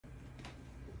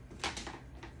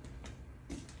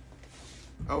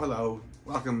Oh, hello.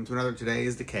 Welcome to another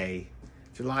Today's Decay,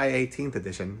 July 18th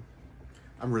edition.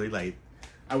 I'm really late.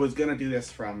 I was going to do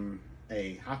this from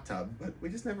a hot tub, but we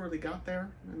just never really got there,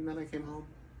 and then I came home.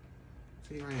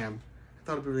 So here I am. I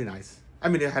thought it'd be really nice. I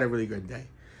mean, I had a really good day.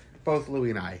 Both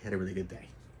Louie and I had a really good day,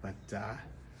 but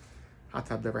hot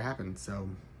tub never happened, so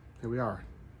here we are,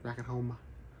 back at home.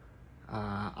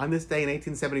 On this day in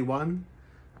 1871,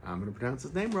 I'm going to pronounce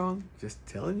his name wrong, just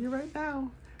telling you right now.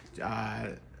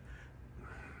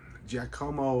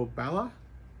 Giacomo Balla?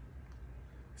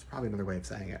 It's probably another way of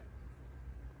saying it.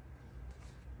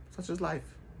 Such as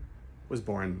life. Was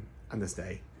born on this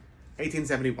day.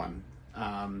 1871.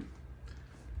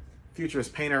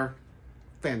 Futurist painter.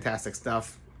 Fantastic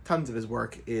stuff. Tons of his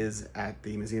work is at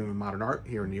the Museum of Modern Art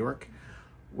here in New York.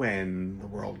 When the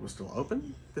world was still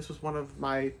open, this was one of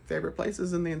my favorite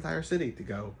places in the entire city to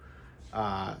go.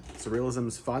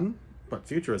 Surrealism's fun, but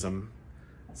futurism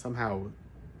somehow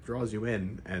draws you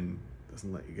in and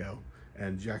doesn't let you go.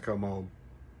 And Giacomo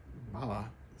Balla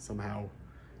somehow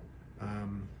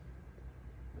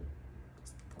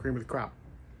cream of the crop.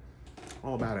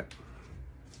 All about it.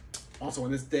 Also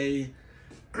on this day,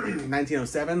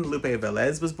 1907, Lupe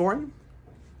Velez was born.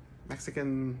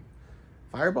 Mexican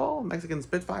fireball, Mexican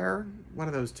spitfire, one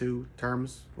of those two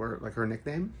terms were like her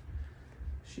nickname.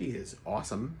 She is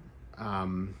awesome.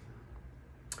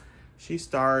 She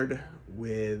starred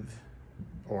with,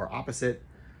 or opposite,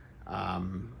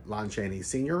 Lon Chaney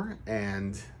Sr.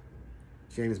 and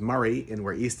James Murray in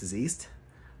Where East is East.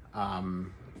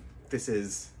 This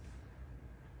is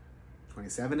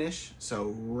 27-ish,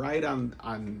 so right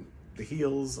on the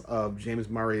heels of James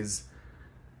Murray's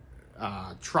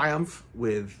triumph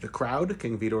with The Crowd,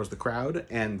 King Vidor's The Crowd,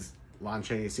 and Lon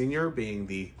Chaney Sr. being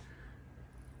the,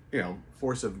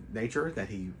 force of nature that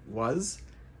he was.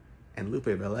 And Lupe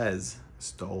Velez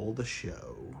stole the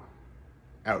show.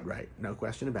 Outright. No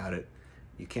question about it.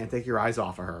 You can't take your eyes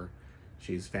off of her.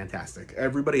 She's fantastic.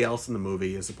 Everybody else in the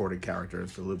movie is supporting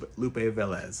characters for Lupe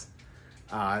Velez.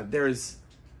 There's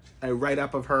a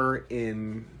write-up of her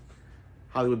in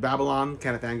Hollywood Babylon,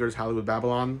 Kenneth Anger's Hollywood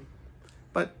Babylon.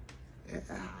 But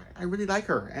I really like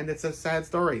her, and it's a sad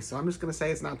story, so I'm just going to say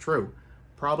it's not true.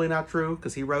 Probably not true,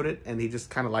 because he wrote it, and he just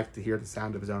kind of liked to hear the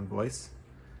sound of his own voice.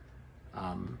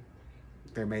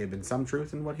 There may have been some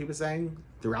truth in what he was saying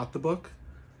throughout the book.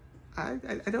 I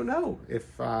don't know if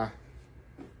her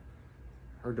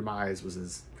demise was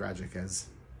as tragic as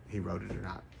he wrote it or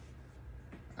not.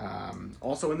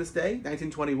 Also in this day,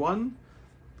 1921,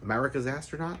 America's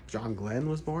astronaut, John Glenn,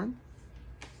 was born.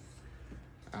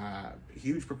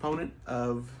 Huge proponent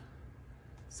of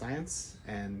science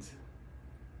and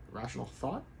rational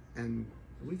thought, and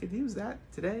we could use that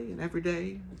today and every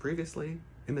day, previously,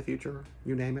 in the future,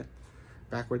 you name it,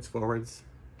 backwards, forwards,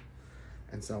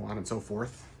 and so on and so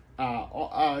forth.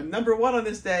 Number one on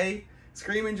this day,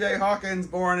 Screamin' Jay Hawkins,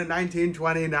 born in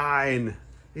 1929.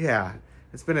 Yeah,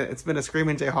 it's been a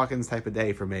Screamin' Jay Hawkins type of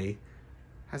day for me.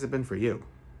 Has it been for you?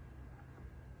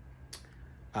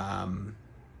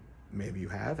 Maybe you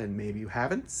have, and maybe you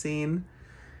haven't seen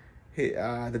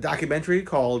the documentary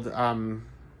called, I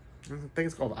think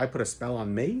it's called I Put a Spell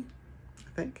on Me, I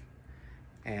think.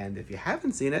 And if you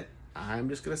haven't seen it, I'm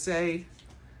just gonna say,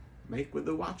 make with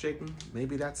the watching.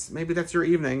 Maybe that's your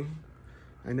evening.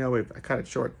 I know I cut it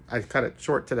short. I cut it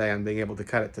short today on being able to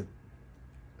cut it to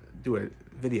do a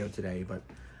video today, but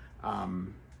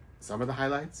some of the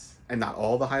highlights, and not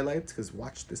all the highlights, because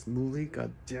watch this movie,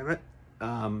 god damn it.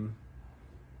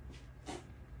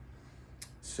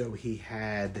 So he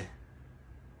had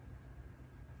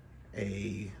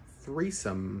a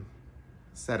threesome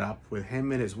set up with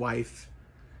him and his wife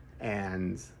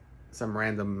and some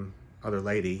random other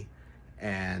lady,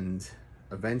 and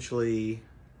eventually,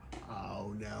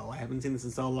 oh no, I haven't seen this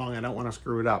in so long, I don't want to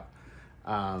screw it up.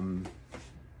 I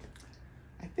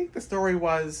think the story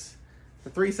was the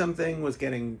threesome thing was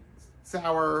getting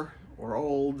sour or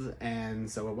old, and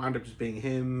so it wound up just being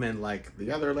him and like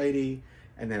the other lady,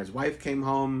 and then his wife came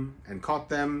home and caught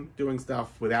them doing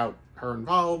stuff without her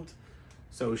involved,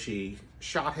 so she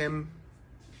shot him,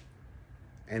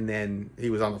 and then he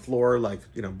was on the floor like,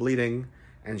 bleeding,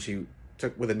 and she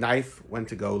took with a knife, went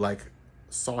to go like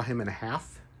saw him in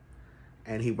half,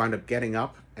 and he wound up getting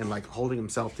up and like holding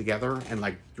himself together and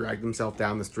like dragged himself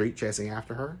down the street chasing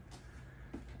after her.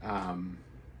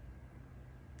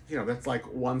 That's like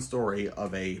one story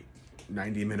of a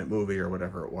 90-minute movie or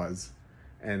whatever it was.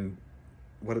 And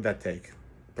what did that take?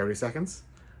 30 seconds?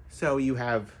 So you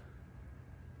have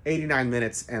 89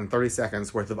 minutes and 30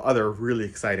 seconds worth of other really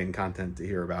exciting content to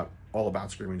hear about, all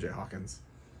about Screamin' Jay Hawkins.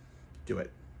 Do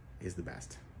it. He's the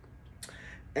best.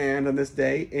 And on this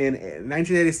day in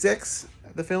 1986,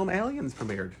 the film Aliens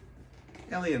premiered.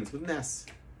 Aliens with an S.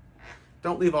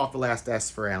 Don't leave off the last S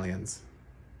for Aliens.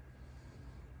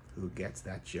 Who gets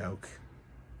that joke?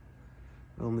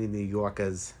 Only New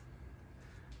Yorkers.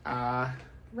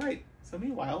 Right. So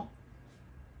meanwhile,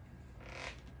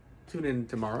 tune in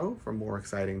tomorrow for more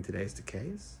exciting Today's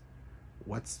Decays.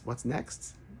 What's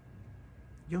next?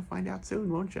 You'll find out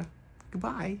soon, won't you?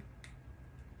 Goodbye.